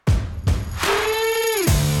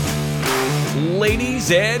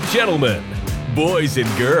Ladies and gentlemen, boys and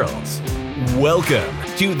girls, welcome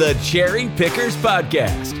to the Cherry Pickers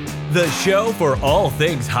Podcast, the show for all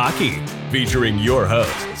things hockey, featuring your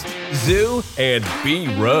hosts, Zoo and B.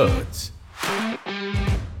 Rhodes.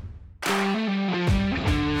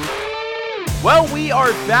 Well, we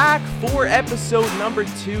are back for episode number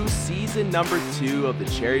 2, season number 2 of the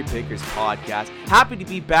Cherry Pickers Podcast. Happy to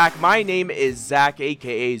be back. My name is Zach,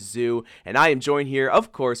 aka Zoo, and I am joined here,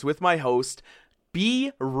 of course, with my host,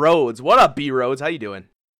 B. Rhodes. What up, B. Rhodes? How you doing?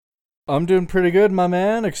 I'm doing pretty good, my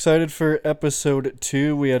man. Excited for episode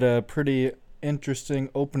 2. We had a pretty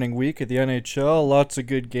interesting opening week at the NHL. Lots of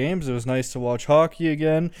good games. It was nice to watch hockey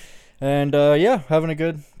again. And having a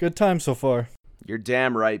good time so far. You're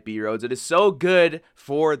damn right, B. Rhodes. It is so good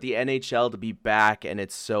for the NHL to be back, and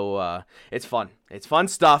it's so it's fun. It's fun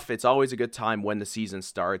stuff. It's always a good time when the season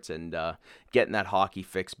starts and getting that hockey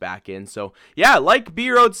fix back in. So yeah, like B.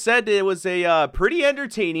 Rhodes said, it was a pretty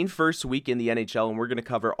entertaining first week in the NHL, and we're gonna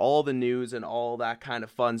cover all the news and all that kind of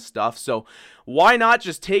fun stuff. So why not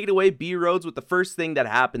just take it away, B. Rhodes, with the first thing that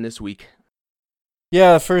happened this week?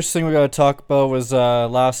 Yeah, the first thing we got to talk about was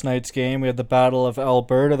last night's game. We had the Battle of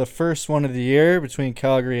Alberta, the first one of the year between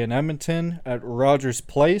Calgary and Edmonton at Rogers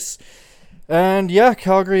Place. And yeah,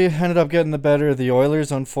 Calgary ended up getting the better of the Oilers,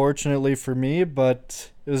 unfortunately for me,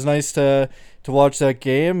 but it was nice to watch that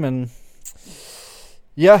game. And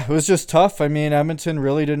yeah, it was just tough. I mean, Edmonton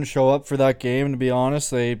really didn't show up for that game, to be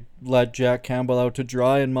honest. They let Jack Campbell out to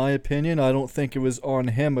dry, in my opinion. I don't think it was on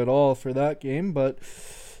him at all for that game, but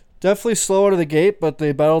definitely slow out of the gate, but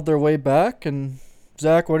they battled their way back. And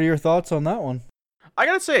Zach, what are your thoughts on that one? I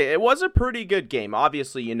gotta say, it was a pretty good game.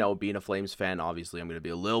 Obviously, you know, being a Flames fan, obviously I'm going to be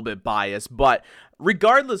a little bit biased, but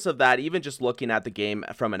regardless of that, even just looking at the game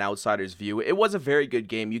from an outsider's view, it was a very good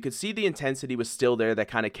game. You could see the intensity was still there that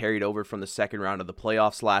kind of carried over from the second round of the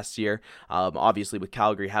playoffs last year, obviously with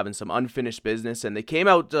Calgary having some unfinished business, and they came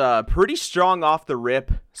out pretty strong off the rip,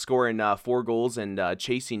 scoring 4 goals and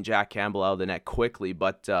chasing Jack Campbell out of the net quickly,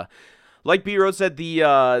 but like B. Rose said, the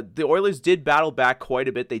Oilers did battle back quite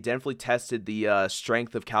a bit. They definitely tested the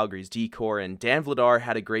strength of Calgary's D-core, and Dan Vladar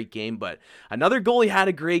had a great game, but another goalie had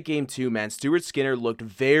a great game too, man. Stuart Skinner looked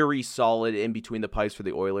very solid in between the pipes for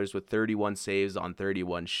the Oilers with 31 saves on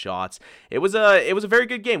 31 shots. It was a very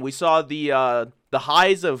good game. We saw the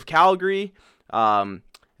highs of Calgary, and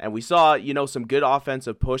we saw, you know, some good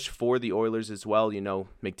offensive push for the Oilers as well. You know,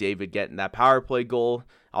 McDavid getting that power play goal.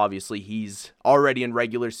 Obviously, he's already in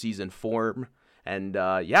regular season form. And,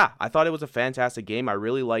 I thought it was a fantastic game. I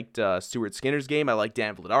really liked Stuart Skinner's game. I liked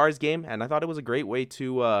Dan Vladar's game. And I thought it was a great way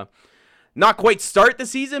to not quite start the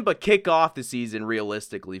season, but kick off the season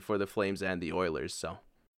realistically for the Flames and the Oilers. So,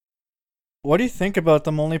 what do you think about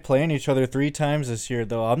them only playing each other 3 times this year,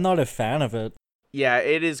 though? I'm not a fan of it. Yeah,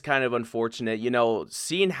 it is kind of unfortunate, you know,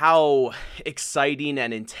 seeing how exciting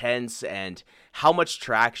and intense and how much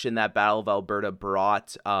traction that Battle of Alberta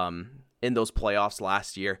brought in those playoffs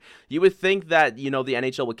last year. You would think that, you know, the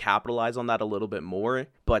NHL would capitalize on that a little bit more,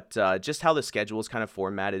 but just how the schedule is kind of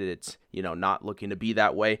formatted, it's, you know, not looking to be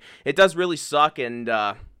that way. It does really suck, and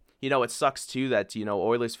you know, it sucks too that, you know,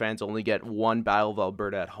 Oilers fans only get 1 Battle of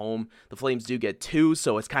Alberta at home. The Flames do get 2,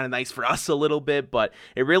 so it's kind of nice for us a little bit, but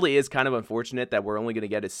it really is kind of unfortunate that we're only going to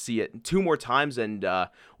get to see it 2 more times, and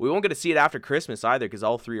we won't get to see it after Christmas either, because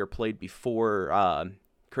all 3 are played before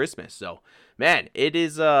Christmas. So, man, it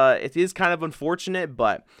is kind of unfortunate,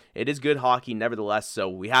 but it is good hockey nevertheless, so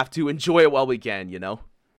we have to enjoy it while we can, you know?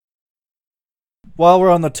 While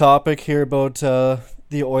we're on the topic here about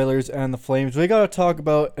the Oilers and the Flames, we got to talk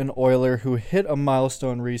about an Oiler who hit a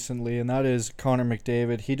milestone recently, and that is Connor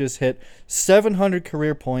McDavid. He just hit 700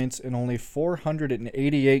 career points in only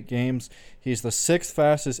 488 games. He's the 6th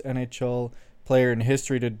fastest NHL player in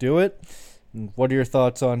history to do it. And what are your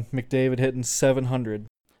thoughts on McDavid hitting 700?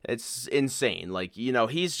 It's insane. Like, you know,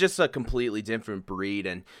 he's just a completely different breed.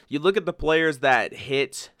 And you look at the players that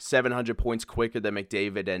hit 700 points quicker than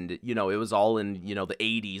McDavid, and, you know, it was all in, you know, the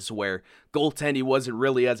 80s where goaltending wasn't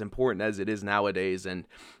really as important as it is nowadays. And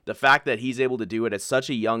the fact that he's able to do it at such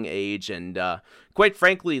a young age, and quite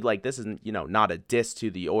frankly, like, this isn't, you know, not a diss to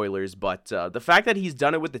the Oilers, but the fact that he's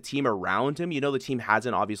done it with the team around him, you know, the team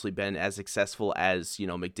hasn't obviously been as successful as, you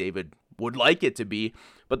know, McDavid would like it to be,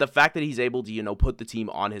 but the fact that he's able to, you know, put the team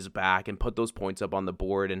on his back and put those points up on the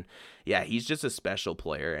board, and yeah, he's just a special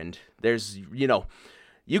player. And there's, you know,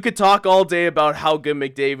 you could talk all day about how good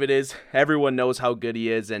McDavid is. Everyone knows how good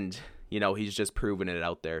he is, and, you know, he's just proven it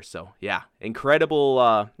out there. So yeah,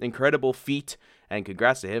 incredible feat, and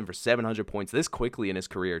congrats to him for 700 points this quickly in his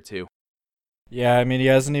career too. Yeah, I mean, he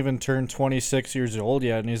hasn't even turned 26 years old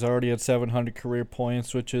yet, and he's already at 700 career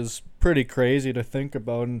points, which is pretty crazy to think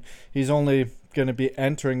about. And he's only going to be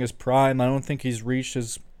entering his prime. I don't think he's reached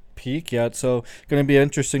his peak yet, so going to be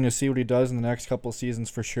interesting to see what he does in the next couple seasons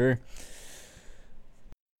for sure.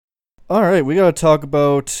 All right, we got to talk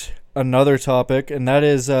about another topic, and that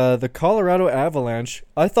is the Colorado Avalanche.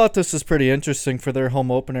 I thought this was pretty interesting for their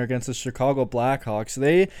home opener against the Chicago Blackhawks.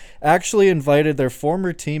 They actually invited their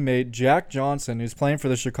former teammate Jack Johnson, who's playing for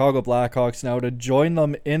the Chicago Blackhawks now, to join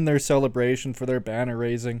them in their celebration for their banner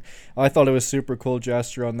raising. I thought it was a super cool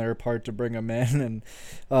gesture on their part to bring him in, and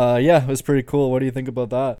yeah, it was pretty cool. What do you think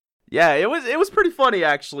about that? Yeah, it was pretty funny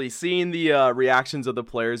actually, seeing the reactions of the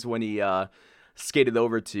players when he skated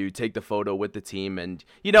over to take the photo with the team. And,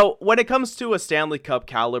 you know, when it comes to a Stanley Cup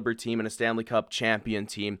caliber team and a Stanley Cup champion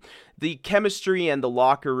team, the chemistry and the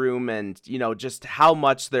locker room and, you know, just how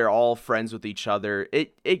much they're all friends with each other,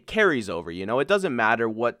 it carries over. You know, it doesn't matter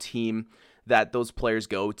what team that those players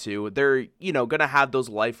go to. They're, you know, going to have those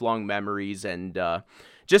lifelong memories. And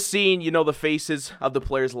just seeing, you know, the faces of the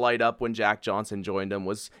players light up when Jack Johnson joined them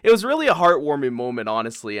was really a heartwarming moment,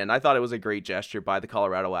 honestly. And I thought it was a great gesture by the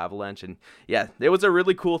Colorado Avalanche. And yeah, it was a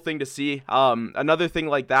really cool thing to see. Another thing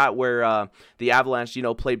like that where the Avalanche, you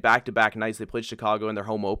know, played back-to-back nights. They played Chicago in their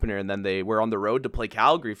home opener, and then they were on the road to play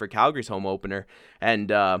Calgary for Calgary's home opener. And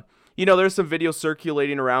you know, there's some video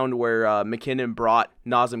circulating around where McKinnon brought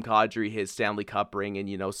Nazem Kadri his Stanley Cup ring, and,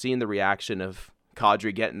 you know, seeing the reaction of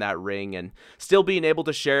Kadri getting that ring and still being able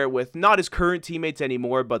to share it with not his current teammates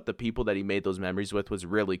anymore, but the people that he made those memories with was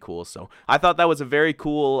really cool. So I thought that was a very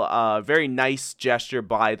cool, very nice gesture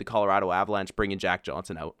by the Colorado Avalanche, bringing Jack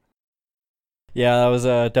Johnson out. Yeah, that was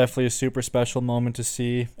definitely a super special moment to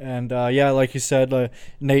see. And yeah, like you said,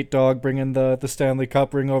 Nate Dogg bringing the Stanley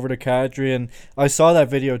Cup ring over to Kadri. And I saw that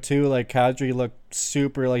video too. Like, Kadri looked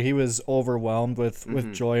super, like he was overwhelmed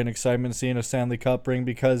with joy and excitement seeing a Stanley Cup ring,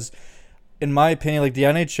 because in my opinion, like, the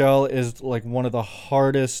NHL is like one of the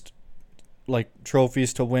hardest like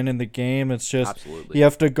trophies to win in the game. It's just Absolutely. You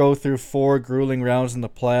have to go through 4 grueling rounds in the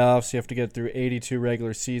playoffs. You have to get through 82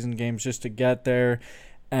 regular season games just to get there,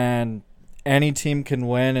 and any team can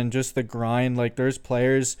win. And just the grind, like, there's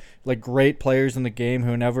players, like great players in the game,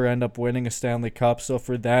 who never end up winning a Stanley Cup. So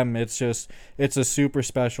for them, it's a super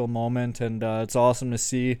special moment, and it's awesome to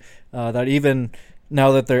see that even now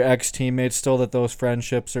that they're ex-teammates, still that those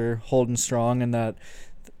friendships are holding strong, and that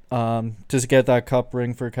just get that cup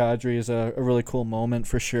ring for Kadri is a really cool moment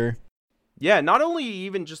for sure. Yeah, not only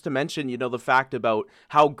even just to mention, you know, the fact about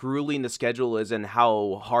how grueling the schedule is and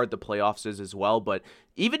how hard the playoffs is as well, but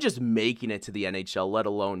even just making it to the NHL, let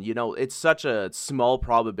alone, you know, it's such a small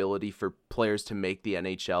probability for players to make the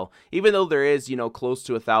NHL. Even though there is, you know, close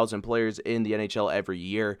to 1,000 players in the NHL every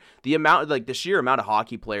year, the amount, like the sheer amount of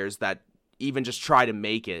hockey players that even just try to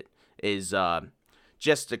make it is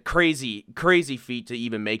just a crazy feat to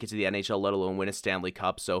even make it to the NHL, let alone win a Stanley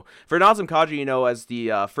Cup. So for Nazem Kadri, you know, as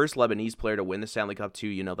the first Lebanese player to win the Stanley Cup too,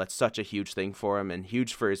 you know, that's such a huge thing for him and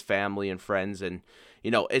huge for his family and friends. And, you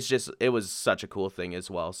know, it was such a cool thing as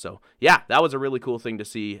well. So yeah, that was a really cool thing to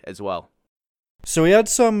see as well. So we had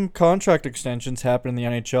some contract extensions happen in the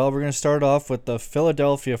NHL. We're going to start off with the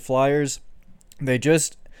Philadelphia Flyers. They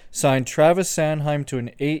just signed Travis Sanheim to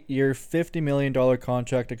an 8-year, $50 million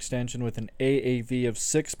contract extension with an AAV of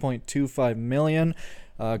 $6.25 million.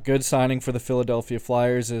 Good signing for the Philadelphia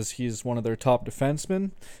Flyers, as he's one of their top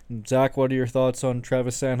defensemen. And Zach, what are your thoughts on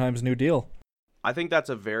Travis Sanheim's new deal? I think that's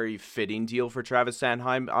a very fitting deal for Travis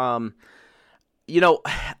Sanheim. You know,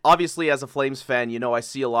 obviously as a Flames fan, you know, I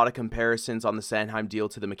see a lot of comparisons on the Sanheim deal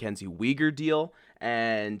to the Mackenzie Weegar deal,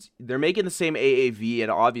 and they're making the same AAV,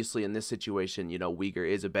 and obviously in this situation, you know, Weegar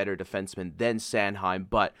is a better defenseman than Sanheim,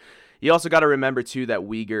 but you also got to remember too that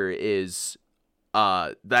Weegar is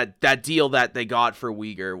that deal that they got for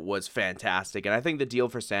Weegar was fantastic, and I think the deal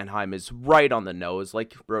for Sanheim is right on the nose.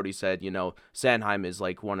 Like Brody said, you know, Sanheim is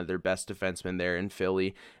like one of their best defensemen there in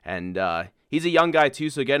Philly, and he's a young guy too,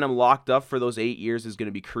 so getting him locked up for those 8 years is going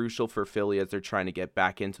to be crucial for Philly as they're trying to get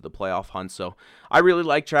back into the playoff hunt. So I really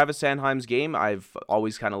like Travis Sanheim's game. I've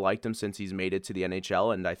always kind of liked him since he's made it to the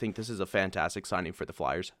NHL, and I think this is a fantastic signing for the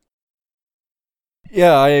Flyers.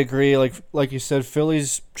 Yeah, I agree. Like you said,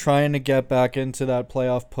 Philly's trying to get back into that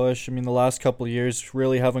playoff push. I mean, the last couple of years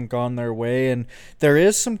really haven't gone their way, and there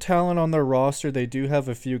is some talent on their roster. They do have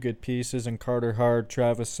a few good pieces in Carter Hart,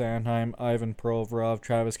 Travis Sanheim, Ivan Provorov,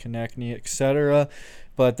 Travis Konechny, etc.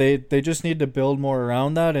 But they just need to build more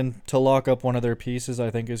around that, and to lock up one of their pieces,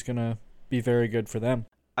 I think, is going to be very good for them.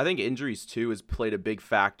 I think injuries, too, has played a big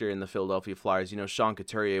factor in the Philadelphia Flyers. Sean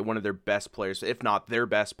Couturier, one of their best players, if not their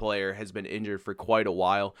best player, has been injured for quite a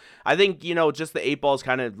while. I think, just the 8-ball's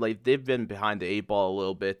kind of like they've been behind the 8-ball a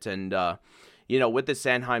little bit. And, with the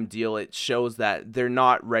Sanheim deal, it shows that they're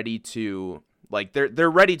not ready to, like, they're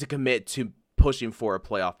ready to commit to pushing for a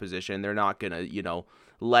playoff position. They're not going to,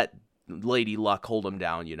 let Lady Luck hold them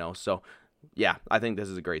down, So, yeah, I think this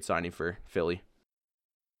is a great signing for Philly.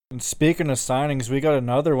 And speaking of signings, we got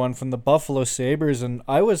another one from the Buffalo Sabres, and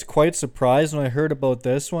I was quite surprised when I heard about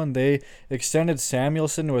this one. They extended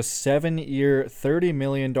Samuelsson to a 7-year, $30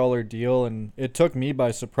 million deal, and it took me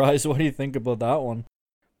by surprise. What do you think about that one?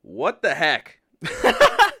 What the heck?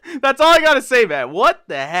 That's all I gotta say, man. What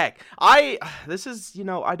the heck? I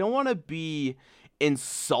don't want to be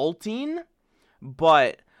insulting,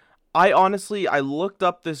 but I looked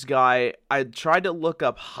up this guy. I tried to look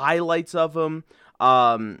up highlights of him.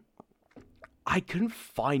 I couldn't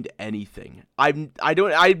find anything.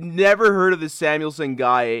 I've never heard of this Samuelsson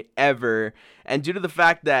guy ever. And due to the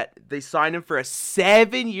fact that they signed him for a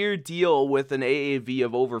 7-year deal with an AAV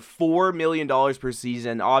of over $4 million per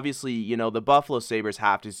season, obviously, the Buffalo Sabres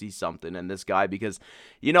have to see something in this guy because,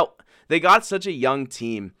 they got such a young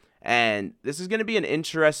team. And this is going to be an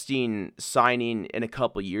interesting signing in a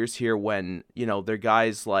couple years here when, their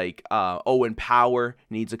guys like Owen Power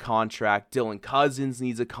needs a contract. Dylan Cousins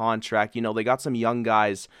needs a contract. They got some young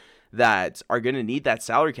guys that are going to need that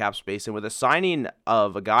salary cap space. And with a signing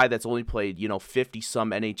of a guy that's only played,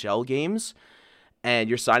 50-some NHL games, and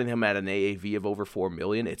you're signing him at an AAV of over $4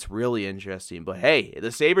 million, it's really interesting. But hey,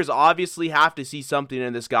 the Sabres obviously have to see something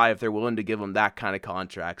in this guy if they're willing to give him that kind of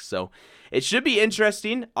contract. So it should be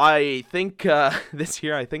interesting. I think this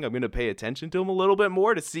year, I'm going to pay attention to him a little bit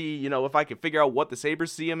more to see, if I can figure out what the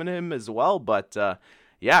Sabres see in him as well. But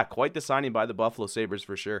yeah, quite the signing by the Buffalo Sabres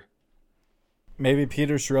for sure. Maybe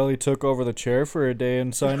Peter Chiarelli took over the chair for a day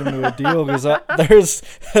and signed him to a deal because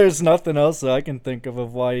there's nothing else that I can think of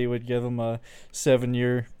why he would give him a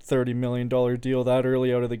 7-year, $30 million deal that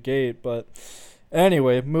early out of the gate. But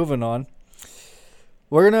anyway, moving on.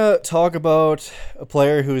 We're going to talk about a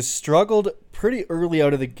player who's struggled pretty early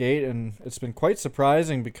out of the gate, and it's been quite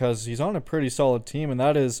surprising because he's on a pretty solid team, and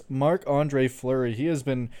that is Marc-Andre Fleury. He has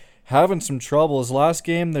been having some trouble. His last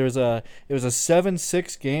game, it was a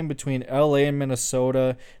 7-6 game between LA and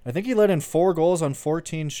Minnesota. I think he let in 4 goals on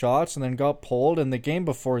 14 shots and then got pulled. And the game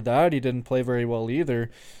before that, he didn't play very well either.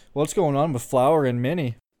 What's going on with Flower and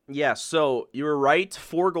Minnie? Yeah, so you were right.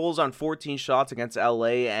 4 goals on 14 shots against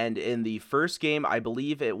LA. And in the first game, I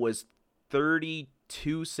believe it was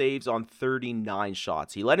 32 saves on 39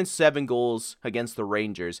 shots. He let in 7 goals against the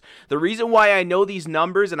Rangers. The reason why I know these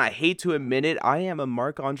numbers, and I hate to admit it, I am a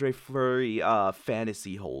Marc-Andre Fleury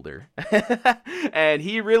fantasy holder. And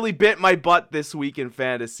he really bit my butt this week in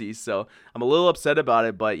fantasy, so I'm a little upset about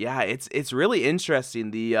it. But yeah, it's really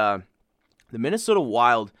interesting. The Minnesota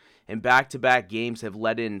Wild in back-to-back games have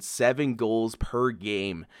let in 7 goals per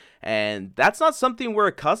game. And that's not something we're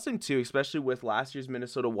accustomed to, especially with last year's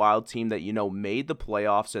Minnesota Wild team that, made the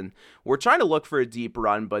playoffs. And we're trying to look for a deep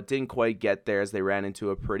run, but didn't quite get there as they ran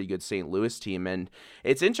into a pretty good St. Louis team. And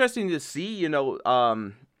it's interesting to see,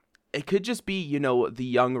 it could just be, the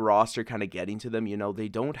young roster kind of getting to them. They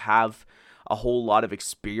don't have a whole lot of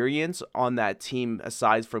experience on that team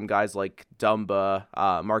aside from guys like Dumba,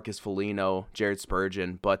 Marcus Foligno, Jared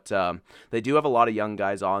Spurgeon. But they do have a lot of young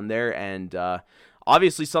guys on there, and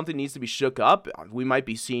obviously something needs to be shook up. We might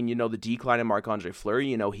be seeing, the decline in Marc-Andre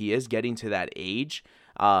Fleury. He is getting to that age,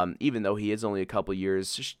 even though he is only a couple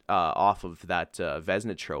years off of that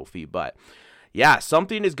Vezina trophy. But yeah,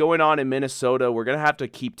 something is going on in Minnesota. We're going to have to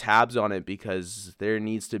keep tabs on it because there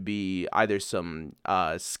needs to be either some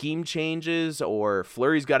scheme changes or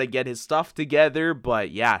Fleury's got to get his stuff together.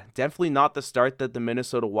 But yeah, definitely not the start that the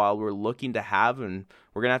Minnesota Wild were looking to have, and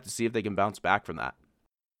we're going to have to see if they can bounce back from that.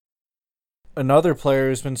 Another player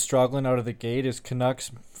who's been struggling out of the gate is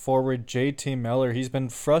Canucks forward JT Miller. He's been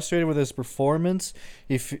frustrated with his performance.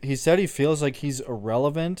 He said he feels like he's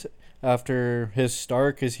irrelevant after his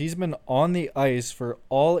start because he's been on the ice for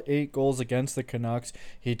all 8 goals against the Canucks.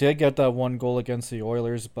 He did get that 1 goal against the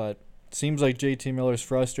Oilers, but it seems like JT Miller's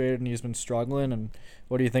frustrated and he's been struggling. And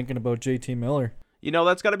what are you thinking about JT Miller?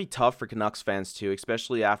 That's got to be tough for Canucks fans too,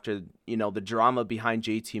 especially after, the drama behind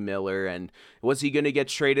JT Miller and was he going to get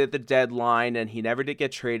traded at the deadline, and he never did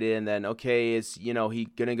get traded. And then, okay, is, he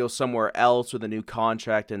going to go somewhere else with a new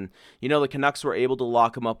contract? And, the Canucks were able to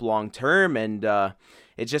lock him up long term. And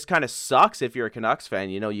it just kind of sucks if you're a Canucks fan.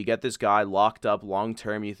 You get this guy locked up long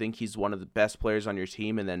term. You think he's one of the best players on your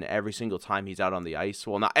team, and then every single time he's out on the ice,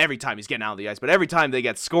 well, not every time he's getting out on the ice, but every time they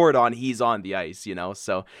get scored on, he's on the ice,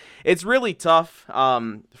 So it's really tough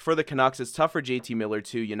for the Canucks. It's tough for JT Miller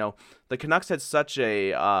too. The Canucks had such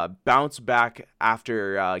a bounce back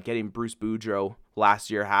after getting Bruce Boudreau last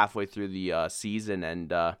year halfway through the season,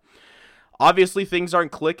 and obviously things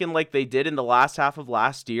aren't clicking like they did in the last half of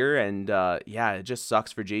last year, and it just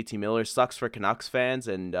sucks for JT Miller, sucks for Canucks fans,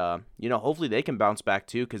 and hopefully they can bounce back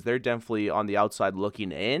too, because they're definitely on the outside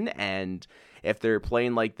looking in, and if they're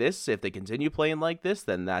playing like this, if they continue playing like this,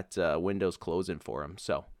 then that window's closing for them.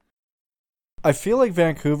 So I feel like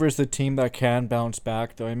Vancouver's the team that can bounce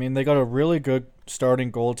back, though. I mean, they got a really good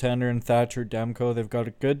starting goaltender in Thatcher Demko. They've got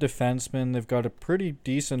a good defenseman. They've got a pretty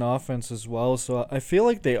decent offense as well. So I feel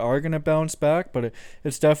like they are going to bounce back, but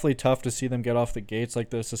it's definitely tough to see them get off the gates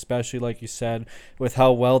like this, especially, like you said, with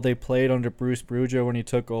how well they played under Bruce Boudreau when he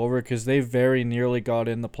took over, because they very nearly got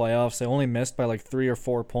in the playoffs. They only missed by like 3 or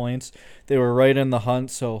 4 points. They were right in the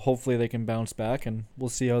hunt, so hopefully they can bounce back, and we'll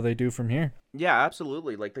see how they do from here. Yeah,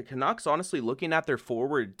 absolutely. Like the Canucks, honestly, looking at their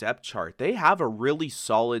forward depth chart, they have a really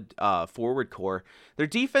solid forward core. Their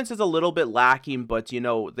defense is a little bit lacking, but,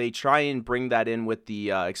 they try and bring that in with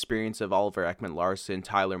the experience of Oliver Ekman-Larsson,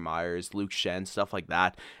 Tyler Myers, Luke Shen, stuff like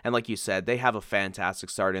that. And like you said, they have a fantastic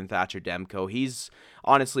start in Thatcher Demko. He's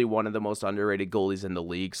honestly one of the most underrated goalies in the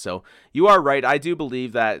league. So you are right. I do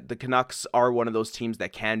believe that the Canucks are one of those teams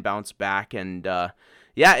that can bounce back, and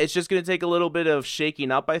it's just going to take a little bit of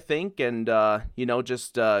shaking up, I think, and,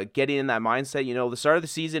 just getting in that mindset. The start of the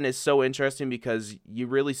season is so interesting because you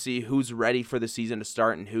really see who's ready for the season to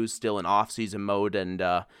start and who's still in off-season mode, and,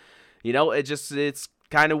 it's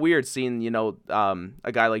kind of weird seeing,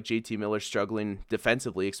 a guy like JT Miller struggling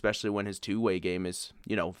defensively, especially when his two-way game is,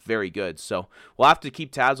 very good. So we'll have to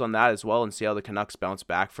keep tabs on that as well and see how the Canucks bounce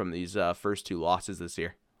back from these first 2 losses this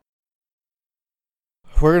year.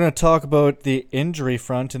 We're going to talk about the injury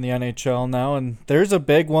front in the NHL now, and there's a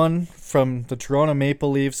big one from the Toronto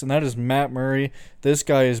Maple Leafs, and that is Matt Murray. This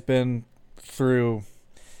guy has been through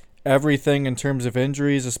everything in terms of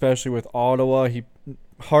injuries, especially with Ottawa. He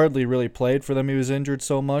hardly really played for them. He was injured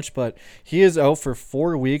so much, but he is out for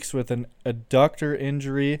 4 weeks with an adductor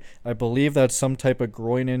injury. I believe that's some type of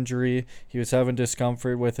groin injury. He was having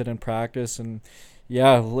discomfort with it in practice, and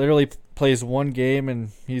literally plays 1 game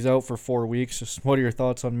and he's out for 4 weeks. Just what are your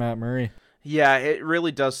thoughts on Matt Murray? Yeah, it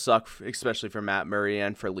really does suck, especially for Matt Murray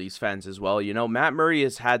and for Leafs fans as well. Matt Murray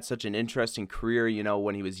has had such an interesting career,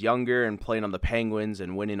 when he was younger and playing on the Penguins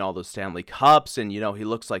and winning all those Stanley Cups. And, he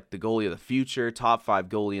looks like the goalie of the future, top 5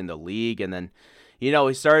 goalie in the league. And then,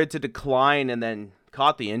 he started to decline and then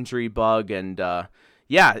caught the injury bug. And,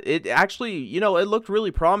 it actually, it looked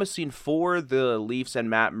really promising for the Leafs and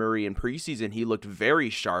Matt Murray in preseason. He looked very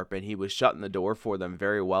sharp and he was shutting the door for them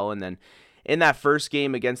very well. And then in that first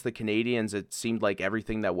game against the Canadiens, it seemed like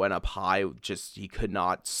everything that went up high, he could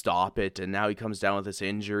not stop it. And now he comes down with this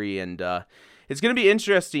injury, and it's going to be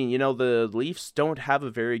interesting. The Leafs don't have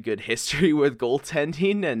a very good history with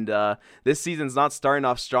goaltending, and this season's not starting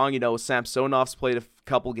off strong. Samsonov's played a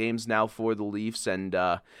couple games now for the Leafs, and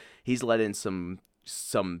he's let in some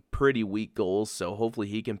pretty weak goals, so hopefully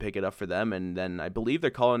he can pick it up for them. And then I believe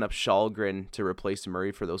they're calling up Shalgren to replace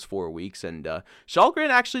Murray for those 4 weeks, and Shalgren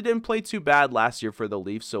actually didn't play too bad last year for the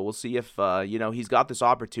Leafs, so we'll see if he's got this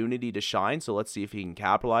opportunity to shine, so let's see if he can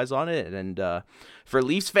capitalize on it. And for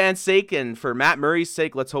Leafs fans' sake and for Matt Murray's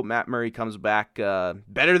sake, let's hope Matt Murray comes back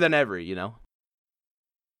better than ever.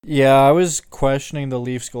 Yeah, I was questioning the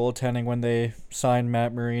Leafs goaltending when they signed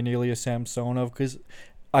Matt Murray and Ilya Samsonov, because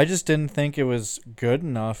I just didn't think it was good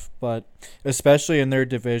enough, but especially in their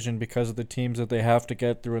division because of the teams that they have to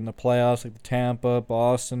get through in the playoffs, like Tampa,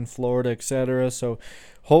 Boston, Florida, etc. So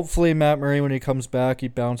hopefully Matt Murray, when he comes back, he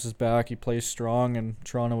bounces back, he plays strong, and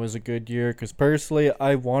Toronto is a good year, because personally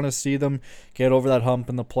I want to see them get over that hump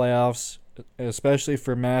in the playoffs, especially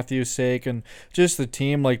for Matthew's sake and just the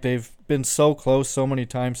team. Like, they've been so close so many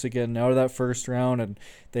times to getting out of that first round, and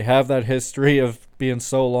they have that history of being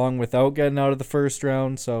so long without getting out of the first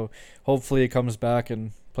round. So hopefully he comes back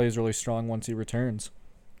and plays really strong once he returns.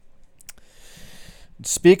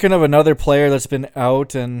 Speaking of another player that's been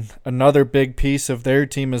out and another big piece of their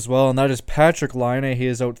team as well, and that is Patrick Laine. He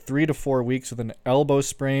is out 3 to 4 weeks with an elbow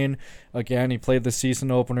sprain. Again, he played the season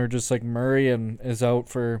opener just like Murray and is out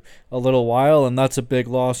for a little while, and that's a big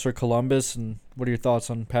loss for Columbus. And what are your thoughts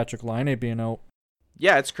on Patrick Laine being out?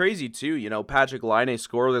 Yeah, it's crazy too. Patrick Laine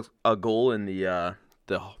scored a goal in the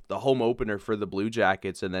the home opener for the Blue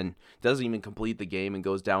Jackets, and then doesn't even complete the game and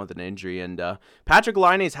goes down with an injury. And Patrick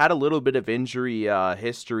Laine's had a little bit of injury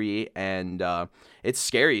history, and it's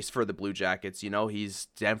scary for the Blue Jackets. He's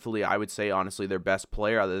definitely, I would say, honestly, their best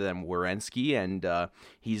player other than Werenski, and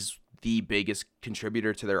he's the biggest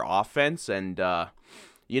contributor to their offense. And bringing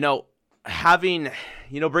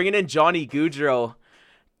in Johnny Gaudreau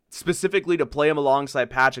specifically to play him alongside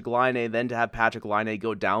Patrick Laine, then to have Patrick Laine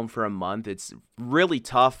go down for a month, it's really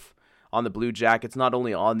tough on the Blue Jackets, not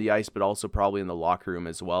only on the ice, but also probably in the locker room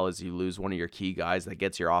as well, as you lose one of your key guys that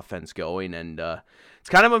gets your offense going. And it's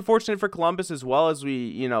kind of unfortunate for Columbus as well, as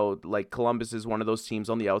Columbus is one of those teams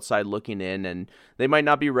on the outside looking in, and they might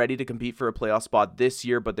not be ready to compete for a playoff spot this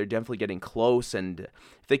year, but they're definitely getting close. And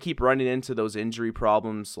if they keep running into those injury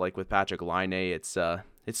problems like with Patrick Laine, it's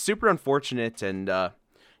super unfortunate. And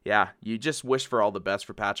yeah, you just wish for all the best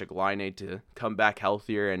for Patrick Laine to come back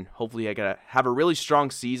healthier, and hopefully I gotta have a really strong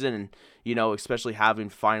season, and especially having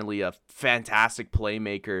finally a fantastic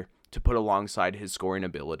playmaker to put alongside his scoring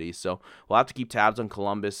ability. So we'll have to keep tabs on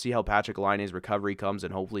Columbus, see how Patrick Laine's recovery comes,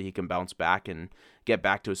 and hopefully he can bounce back and get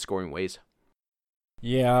back to his scoring ways.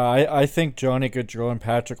 Yeah, I think Johnny Gaudreau and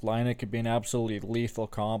Patrick Laine could be an absolutely lethal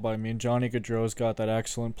combo. I mean, Johnny Gaudreau's got that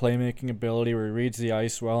excellent playmaking ability where he reads the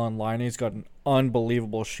ice well, and Laine's got an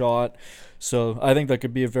unbelievable shot. So I think that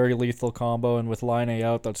could be a very lethal combo, and with Laine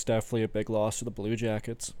out, that's definitely a big loss to the Blue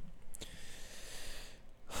Jackets.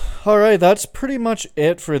 All right, that's pretty much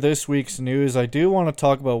it for this week's news. I do want to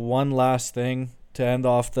talk about one last thing to end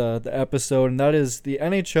off the episode, and that is the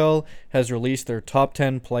NHL has released their top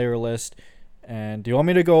 10 player list. And do you want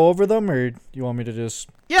me to go over them, or do you want me to just?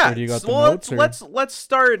 Yeah, do you got the notes, let's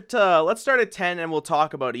start at 10, and we'll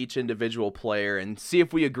talk about each individual player and see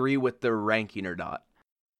if we agree with their ranking or not.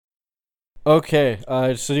 Okay.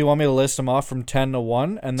 So do you want me to list them off from 10 to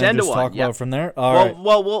 1, and then just talk about from there? All right.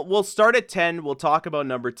 Well, we'll start at 10. We'll talk about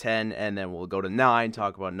number 10, and then we'll go to 9,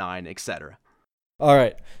 talk about 9, etc. All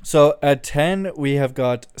right. So at 10, we have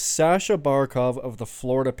got Sasha Barkov of the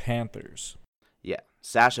Florida Panthers. Yeah,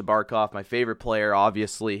 Sasha Barkov, my favorite player,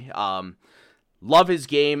 obviously. Love his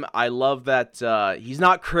game. I love that he's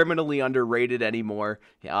not criminally underrated anymore.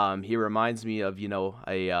 He reminds me of,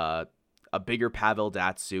 a bigger Pavel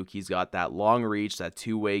Datsyuk. He's got that long reach, that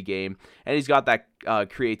two-way game, and he's got that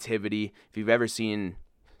creativity. If you've ever seen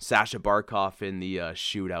Sasha Barkov in the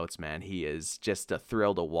shootouts, man, he is just a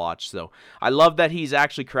thrill to watch. So I love that he's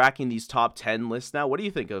actually cracking these top 10 lists now. What do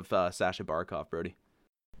you think of Sasha Barkov, Brody?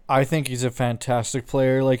 I think he's a fantastic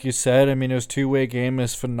player, like you said. I mean, his two-way game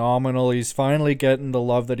is phenomenal. He's finally getting the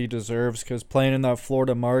love that he deserves, because playing in that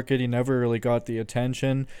Florida market, he never really got the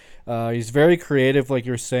attention. He's very creative, like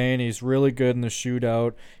you're saying. He's really good in the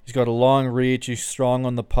shootout. He's got a long reach. He's strong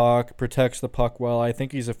on the puck, protects the puck well. I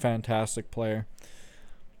think he's a fantastic player.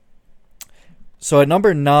 So at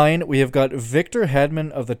number 9, we have got Victor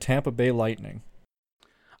Hedman of the Tampa Bay Lightning.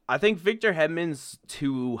 I think Victor Hedman's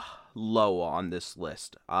too low on this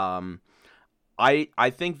list. I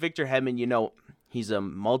think Victor Hedman, he's a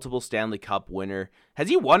multiple Stanley Cup winner. Has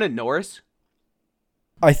he won a Norris?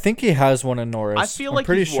 I think he has won a Norris. I feel like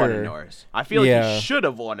he's won a Norris. I feel like he should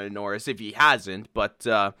have won a Norris if he hasn't, but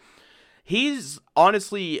he's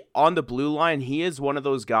honestly on the blue line. He is one of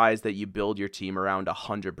those guys that you build your team around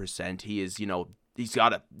 100%. He is, he's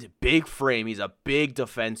got a big frame. He's a big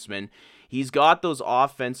defenseman. He's got those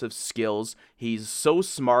offensive skills. He's so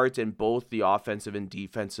smart in both the offensive and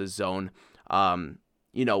defensive zone.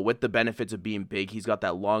 With the benefits of being big, he's got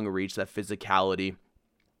that long reach, that physicality.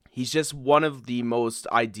 He's just one of the most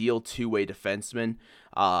ideal two-way defensemen.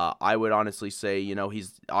 I would honestly say,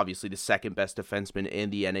 he's obviously the second best defenseman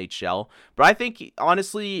in the NHL. But I think,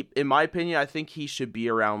 honestly, in my opinion, I think he should be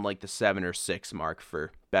around like the 7 or 6 mark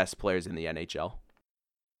for best players in the NHL.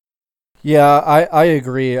 Yeah, I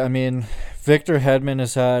agree. I mean, Victor Hedman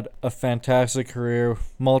has had a fantastic career,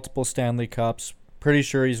 multiple Stanley Cups. Pretty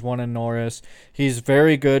sure he's won a Norris. He's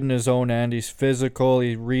very good in his own end. He's physical.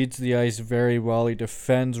 He reads the ice very well. He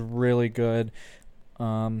defends really good.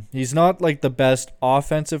 He's not like the best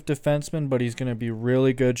offensive defenseman, but he's going to be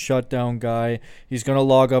really good shutdown guy. He's going to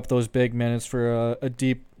log up those big minutes for a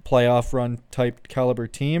deep playoff run type caliber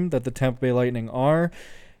team that the Tampa Bay Lightning are.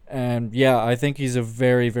 And yeah, I think he's a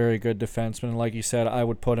very, very good defenseman. Like you said, I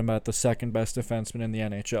would put him at the second best defenseman in the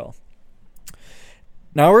NHL.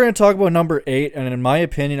 Now we're going to talk about number 8, and in my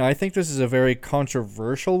opinion, I think this is a very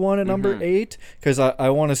controversial one at number 8, because I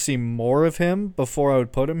want to see more of him before I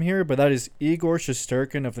would put him here, but that is Igor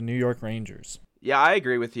Shesterkin of the New York Rangers. Yeah, I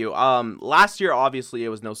agree with you. Last year, obviously, it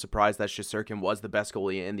was no surprise that Shesterkin was the best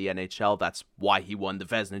goalie in the NHL. That's why he won the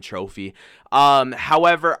Vezina Trophy.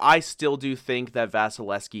 However, I still do think that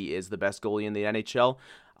Vasilevsky is the best goalie in the NHL.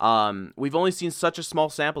 We've only seen such a small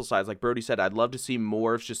sample size. Like Brody said, I'd love to see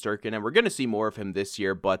more of Shesterkin, and we're going to see more of him this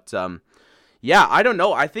year. But yeah, I don't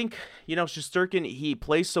know. I think, Shesterkin, he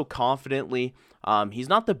plays so confidently. He's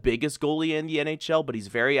not the biggest goalie in the NHL, but he's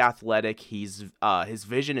very athletic. His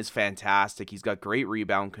vision is fantastic. He's got great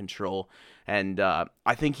rebound control, and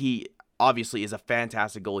I think he obviously is a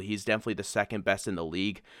fantastic goalie. He's definitely the second best in the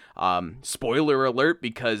league. Spoiler alert,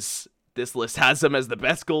 because this list has him as the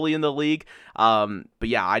best goalie in the league. But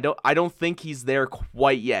yeah, I don't think he's there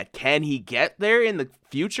quite yet. Can he get there in the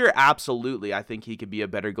future? Absolutely. I think he could be a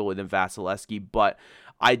better goalie than Vasilevsky, but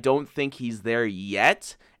I don't think he's there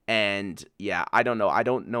yet. And yeah, I don't know. I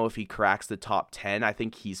don't know if he cracks the top 10. I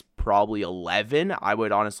think he's probably 11. I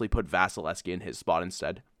would honestly put Vasilevsky in his spot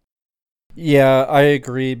instead. Yeah, I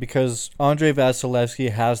agree, because Andrei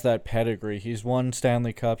Vasilevsky has that pedigree. He's won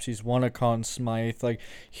Stanley Cups. He's won a Conn Smythe. Like,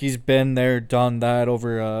 he's been there, done that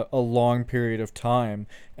over a long period of time.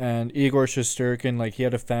 And Igor Shesterkin, like, he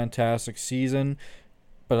had a fantastic season,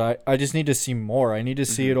 but I just need to see more. I need to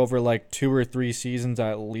see it over like 2 or 3 seasons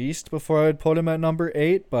at least before I'd put him at number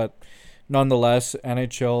 8. But nonetheless,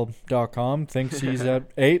 NHL.com thinks he's at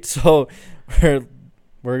 8, so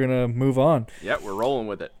we're gonna move on. Yeah, we're rolling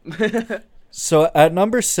with it. So at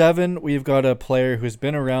number 7, we've got a player who's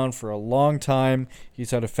been around for a long time.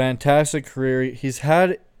 He's had a fantastic career. He's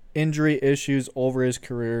had injury issues over his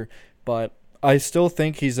career, but I still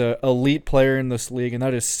think he's an elite player in this league, and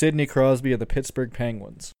that is Sidney Crosby of the Pittsburgh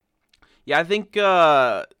Penguins. Yeah, I think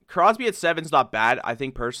Crosby at 7 is not bad. I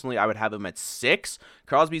think personally I would have him at 6.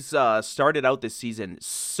 Crosby's started out this season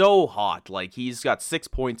so hot. Like, he's got 6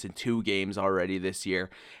 points in 2 games already this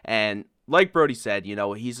year. And like Brody said,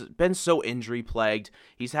 he's been so injury plagued.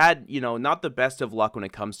 He's had, not the best of luck when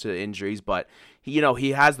it comes to injuries, but he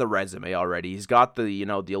has the resume already. He's got the,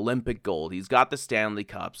 the Olympic gold. He's got the Stanley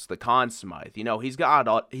Cups, the Conn Smythe. He's got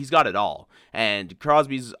it all. And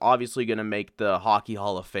Crosby's obviously going to make the Hockey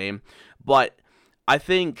Hall of Fame. But I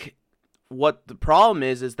think what the problem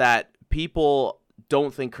is that people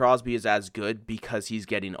don't think Crosby is as good because he's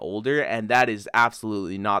getting older, and that is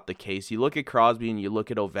absolutely not the case. You look at Crosby and you look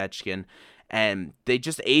at Ovechkin, and they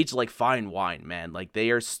just age like fine wine, man. Like,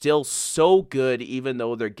 they are still so good even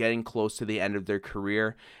though they're getting close to the end of their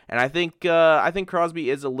career. And I think Crosby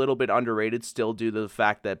is a little bit underrated still due to the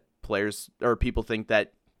fact that players or people think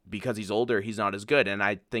that because he's older, he's not as good. And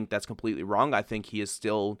I think that's completely wrong. I think he is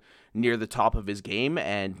still near the top of his game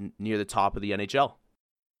and near the top of the NHL.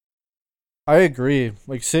 I agree.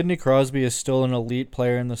 Like, Sidney Crosby is still an elite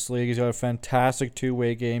player in this league. He's got a fantastic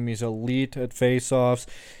two-way game. He's elite at face-offs.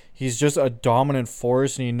 He's just a dominant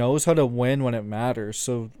force, and he knows how to win when it matters.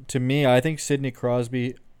 So, to me, I think Sidney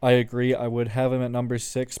Crosby, I agree, I would have him at number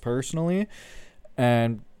 6 personally.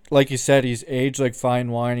 And like you said, he's aged like fine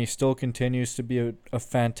wine. He still continues to be a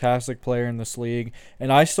fantastic player in this league.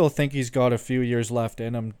 And I still think he's got a few years left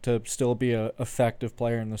in him to still be an effective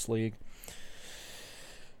player in this league.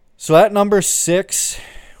 So at number 6,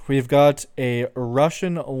 we've got a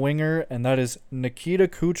Russian winger, and that is Nikita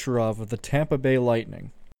Kucherov of the Tampa Bay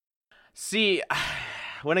Lightning. See,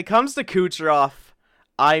 when it comes to Kucherov,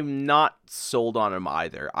 I'm not sold on him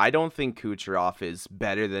either. I don't think Kucherov is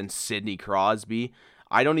better than Sidney Crosby.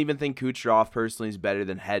 I don't even think Kucherov personally is better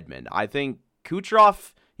than Hedman. I think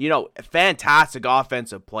Kucherov, fantastic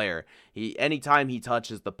offensive player. Anytime he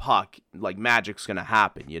touches the puck, like, magic's going to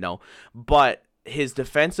happen, But his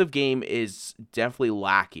defensive game is definitely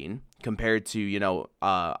lacking compared to,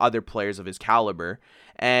 other players of his caliber.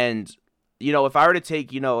 And, if I were to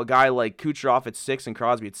take, a guy like Kucherov at 6 and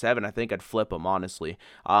Crosby at 7, I think I'd flip him, honestly.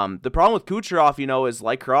 The problem with Kucherov, is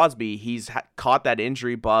like Crosby, he's caught that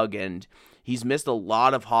injury bug and he's missed a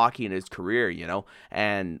lot of hockey in his career,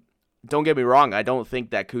 And don't get me wrong, I don't think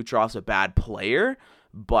that Kucherov's a bad player,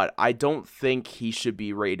 but I don't think he should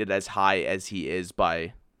be rated as high as he is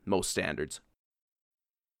by most standards.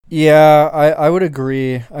 Yeah, I would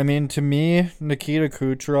agree. I mean, to me, Nikita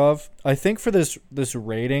Kucherov, I think for this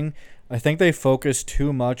rating, I think they focus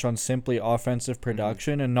too much on simply offensive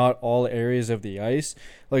production and not all areas of the ice.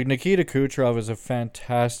 Like, Nikita Kucherov is a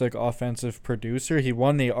fantastic offensive producer. He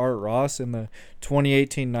won the Art Ross in the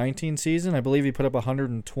 2018-19 season. I believe he put up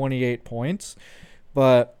 128 points.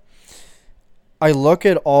 But I look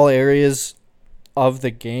at all areas of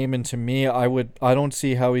the game, and to me, I don't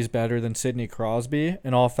see how he's better than Sidney Crosby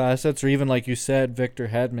in all facets, or even, like you said, Victor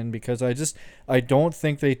Hedman, because I don't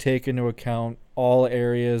think they take into account all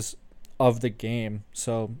areas of the game.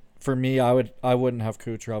 So for me, I wouldn't have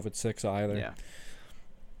Kucherov at 6 either. Yeah.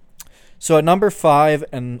 So at number 5,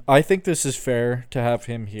 and I think this is fair to have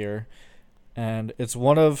him here, and it's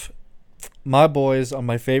one of my boys on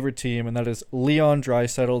my favorite team, and that is Leon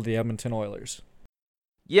Draisaitl of the Edmonton Oilers.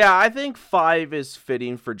 Yeah, I think 5 is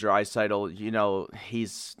fitting for Draisaitl. You know,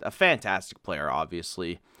 he's a fantastic player,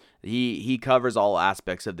 obviously. He covers all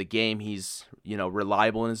aspects of the game. He's, you know,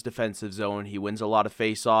 reliable in his defensive zone. He wins a lot of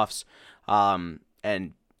faceoffs,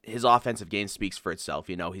 and his offensive game speaks for itself.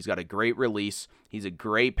 You know, he's got a great release. He's a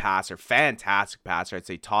great passer, fantastic passer. I'd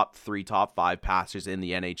say top 3, top 5 passers in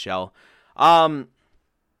the NHL.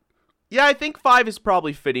 Yeah, I think 5 is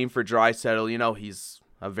probably fitting for Draisaitl. You know, he's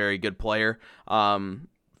a very good player.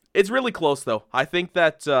 It's really close, though. I think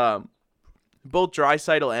that both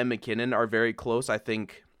Draisaitl and McKinnon are very close. I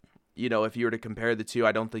think, you know, if you were to compare the two,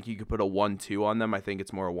 I don't think you could put a 1-2 on them. I think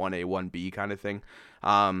it's more a 1A, 1B kind of thing.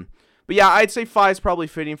 But yeah, I'd say 5 is probably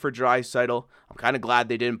fitting for Draisaitl. I'm kind of glad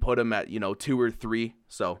they didn't put him at, 2 or 3.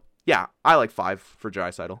 So yeah, I like 5 for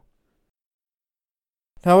Draisaitl.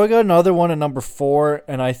 Now we got another one at number 4,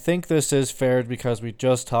 and I think this is fair because we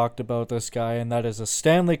just talked about this guy, and that is a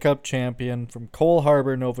Stanley Cup champion from Cole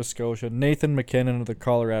Harbour, Nova Scotia, Nathan MacKinnon of the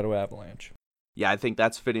Colorado Avalanche. Yeah, I think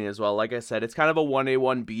that's fitting as well. Like I said, it's kind of a 1A,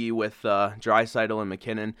 1B with Draisaitl and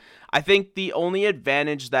MacKinnon. I think the only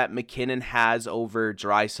advantage that MacKinnon has over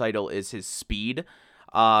Draisaitl is his speed.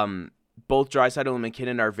 Both Draisaitl and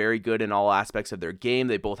MacKinnon are very good in all aspects of their game.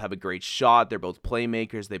 They both have a great shot. They're both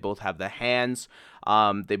playmakers. They both have the hands.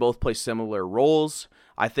 They both play similar roles.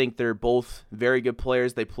 I think they're both very good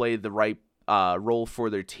players. They play the right role for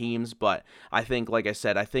their teams, but I think, like I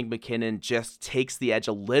said, I think MacKinnon just takes the edge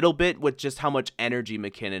a little bit with just how much energy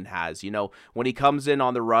MacKinnon has. You know, when he comes in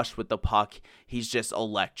on the rush with the puck, he's just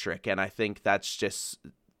electric, and I think that's just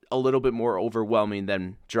a little bit more overwhelming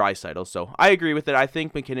than Draisaitl. So I agree with it. I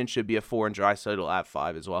think MacKinnon should be a 4 and Draisaitl at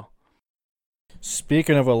 5 as well.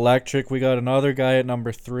 Speaking of electric, we got another guy at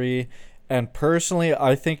number 3, and personally,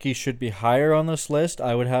 I think he should be higher on this list.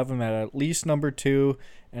 I would have him at least number 2,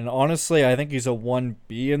 and honestly, I think he's a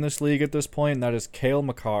 1B in this league at this point, and that is Cale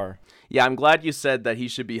Makar. Yeah, I'm glad you said that he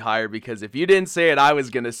should be higher, because if you didn't say it, I was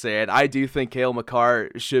going to say it. I do think Cale Makar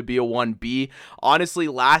should be a 1B. Honestly,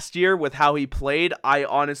 last year, with how he played, I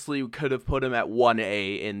honestly could have put him at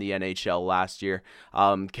 1A in the NHL last year.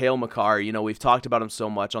 Cale Makar, we've talked about him so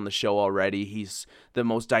much on the show already. He's the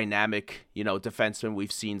most dynamic, defenseman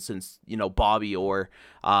we've seen since, Bobby Orr.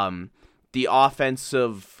 The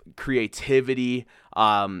offensive creativity,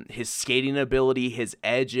 his skating ability, his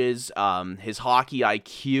edges, his hockey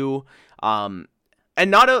IQ, and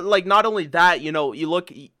not only that, you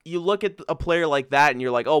look at a player like that and you're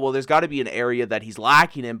like, oh well, there's got to be an area that he's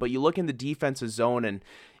lacking in. But you look in the defensive zone, and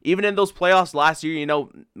even in those playoffs last year,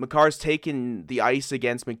 Makar's taken the ice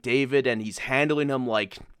against McDavid and he's handling him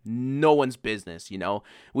like no one's business.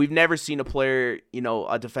 We've never seen a player,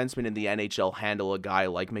 a defenseman in the NHL handle a guy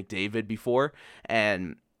like McDavid before,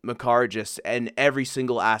 and Makar and every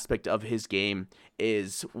single aspect of his game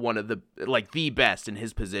is one of the best in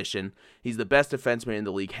his position. He's the best defenseman in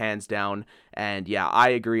the league, hands down. And yeah, I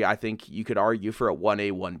agree. I think you could argue for a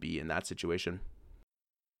 1A, 1B in that situation.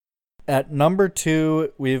 At number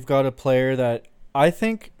 2, we've got a player that I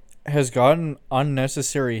think has gotten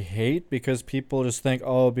unnecessary hate because people just think,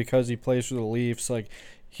 oh, because he plays for the Leafs, like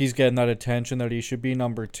he's getting that attention that he should be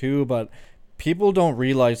number 2, but people don't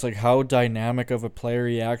realize like how dynamic of a player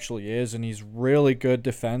he actually is, and he's really good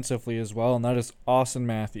defensively as well, and that is Austin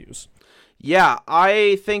Matthews. Yeah,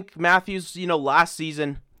 I think Matthews, last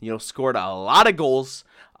season, scored a lot of goals.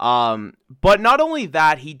 But not only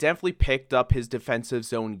that, he definitely picked up his defensive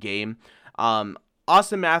zone game.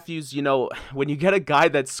 Austin Matthews, when you get a guy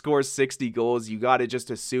that scores 60 goals, you got to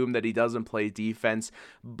just assume that he doesn't play defense.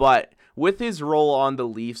 But with his role on the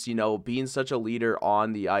Leafs, being such a leader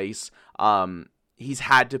on the ice, he's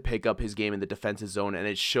had to pick up his game in the defensive zone, and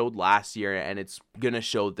it showed last year, and it's going to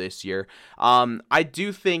show this year. I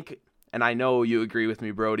do think, and I know you agree with me,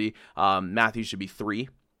 Brody, Matthews should be 3.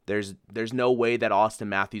 There's no way that Austin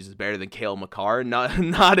Matthews is better than Cale Makar.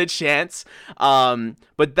 Not a chance.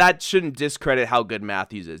 But that shouldn't discredit how good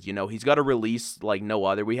Matthews is. He's got a release like no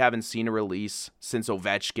other. We haven't seen a release since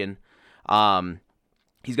Ovechkin.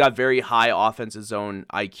 He's got very high offensive zone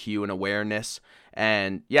IQ and awareness.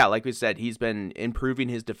 And yeah, like we said, he's been improving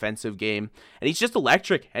his defensive game. And he's just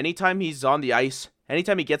electric. Anytime he's on the ice,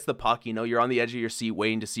 anytime he gets the puck, you're on the edge of your seat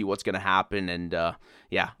waiting to see what's going to happen. And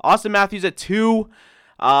yeah, Austin Matthews at 2.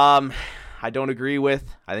 I don't agree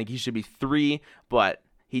with. I think he should be 3, but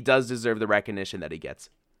he does deserve the recognition that he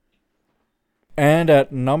gets. And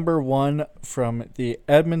at number 1 from the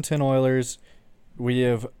Edmonton Oilers, we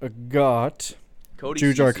have got Cody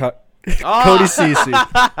Jujhar Ceci. Cody Ceci.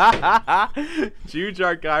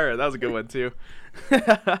 Jujhar Khaira. That was a good one too.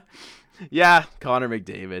 Yeah, Connor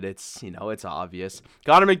McDavid. It's obvious.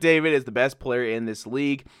 Connor McDavid is the best player in this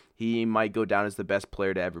league. He might go down as the best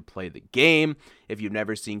player to ever play the game. If you've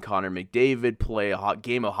never seen Connor McDavid play a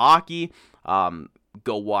game of hockey,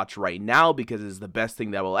 go watch right now, because it's the best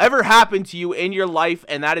thing that will ever happen to you in your life,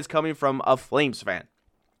 and that is coming from a Flames fan.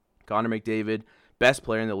 Connor McDavid, best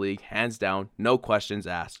player in the league, hands down, no questions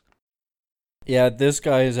asked. Yeah, this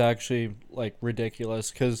guy is actually like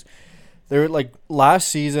ridiculous, because they're like last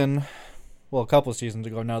season, well, a couple seasons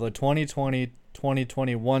ago now, the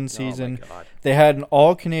 2020-2021 season, they had an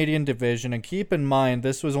all-Canadian division, and keep in mind,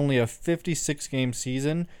 this was only a 56-game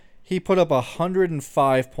season. He put up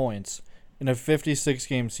 105 points in a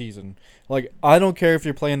 56-game season. Like, I don't care if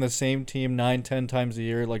you're playing the same team 9-10 times a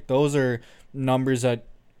year. Like, those are numbers that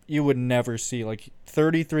you would never see. Like,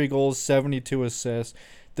 33 goals, 72 assists.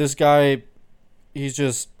 This guy, he's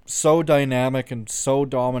just so dynamic and so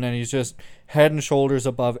dominant. He's just head and shoulders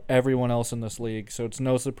above everyone else in this league. So it's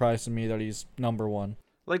no surprise to me that he's number one.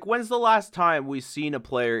 Like, when's the last time we've seen a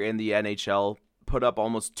player in the NHL put up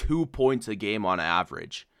almost 2 points a game on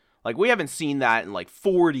average? Like, we haven't seen that in like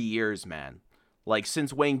 40 years, man. Like,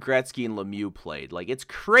 since Wayne Gretzky and Lemieux played. Like, it's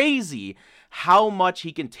crazy how much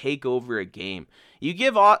he can take over a game. You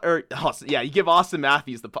give Austin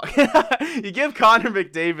Matthews the puck. You give Connor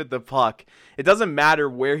McDavid the puck. It doesn't matter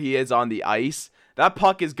where he is on the ice. That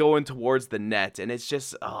puck is going towards the net, and it's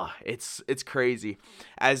just, it's crazy.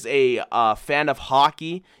 As a fan of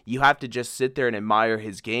hockey, you have to just sit there and admire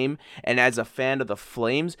his game, and as a fan of the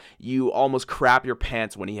Flames, you almost crap your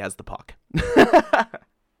pants when he has the puck.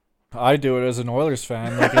 I do it as an Oilers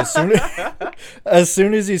fan. Like, as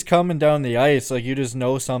soon as he's coming down the ice, like, you just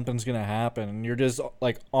know something's gonna happen, and you're just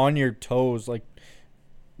like on your toes, like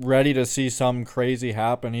ready to see something crazy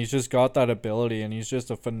happen. He's just got that ability, and he's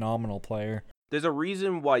just a phenomenal player. There's a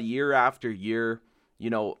reason why year after year,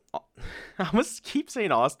 I must keep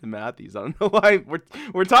saying Austin Matthews. I don't know why.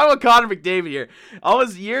 We're talking about Connor McDavid here.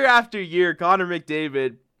 Almost year after year, Connor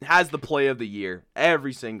McDavid has the play of the year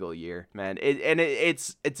every single year, man.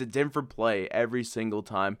 It's a different play every single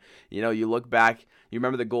time. You look back, you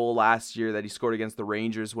remember the goal last year that he scored against the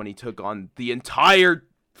Rangers when he took on the entire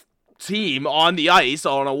team on the ice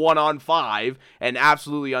on a 1-on-5 and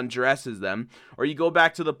absolutely undresses them. Or you go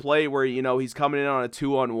back to the play where, he's coming in on a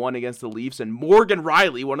 2-on-1 against the Leafs, and Morgan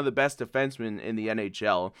Riley, one of the best defensemen in the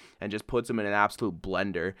NHL, and just puts him in an absolute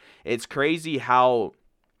blender. It's crazy how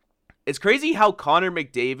Connor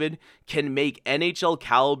McDavid can make NHL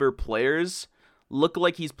caliber players look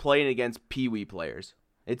like he's playing against Pee-wee players.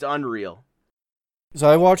 It's unreal. So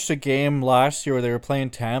I watched a game last year where they were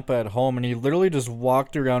playing Tampa at home, and he literally just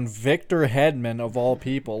walked around Victor Hedman, of all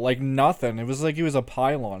people, like nothing. It was like he was a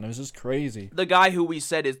pylon. It was just crazy. The guy who we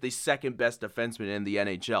said is the second best defenseman in the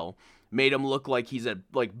NHL made him look like he's a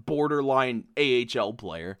borderline AHL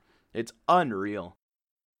player. It's unreal.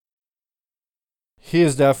 He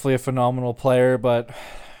is definitely a phenomenal player, but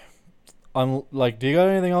do you got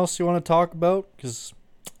anything else you want to talk about? Because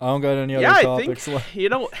I don't got any other topics. I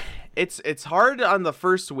think, it's hard on the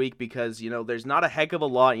first week because, there's not a heck of a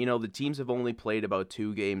lot. The teams have only played about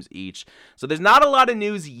 2 games each. So there's not a lot of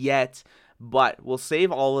news yet, but we'll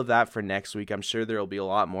save all of that for next week. I'm sure there'll be a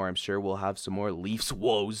lot more. I'm sure we'll have some more Leafs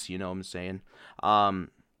woes, you know what I'm saying?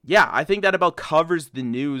 Yeah, I think that about covers the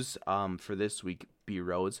news for this week, B.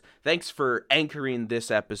 Rhodes. Thanks for anchoring this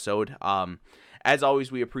episode. As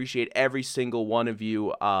always, we appreciate every single one of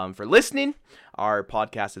you for listening. Our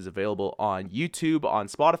podcast is available on YouTube, on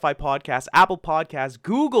Spotify Podcasts, Apple Podcasts,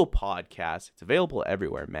 Google Podcasts. It's available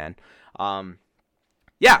everywhere, man.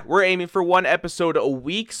 Yeah, we're aiming for 1 episode a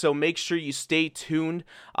week, so make sure you stay tuned.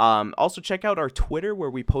 Also, check out our Twitter where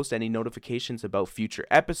we post any notifications about future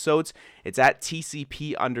episodes. It's at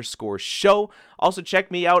TCP_show. Also,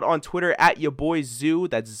 check me out on Twitter at your boy Zoo.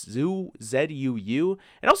 That's Zoo, Z-U-U.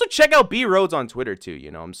 And also check out B Rhodes on Twitter too, you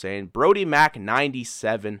know what I'm saying? Brody Mac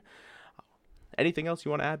 97. Anything else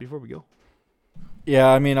you want to add before we go? Yeah,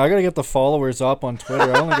 I mean, I got to get the followers up on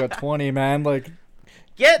Twitter. I only got 20, man.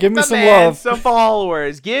 Give me some love. Some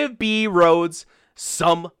followers. Give B Rhodes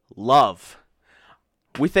some love.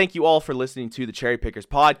 We thank you all for listening to the Cherry Pickers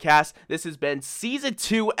podcast. This has been season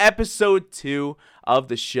 2, episode 2 of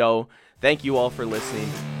the show. Thank you all for listening.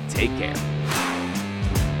 Take care.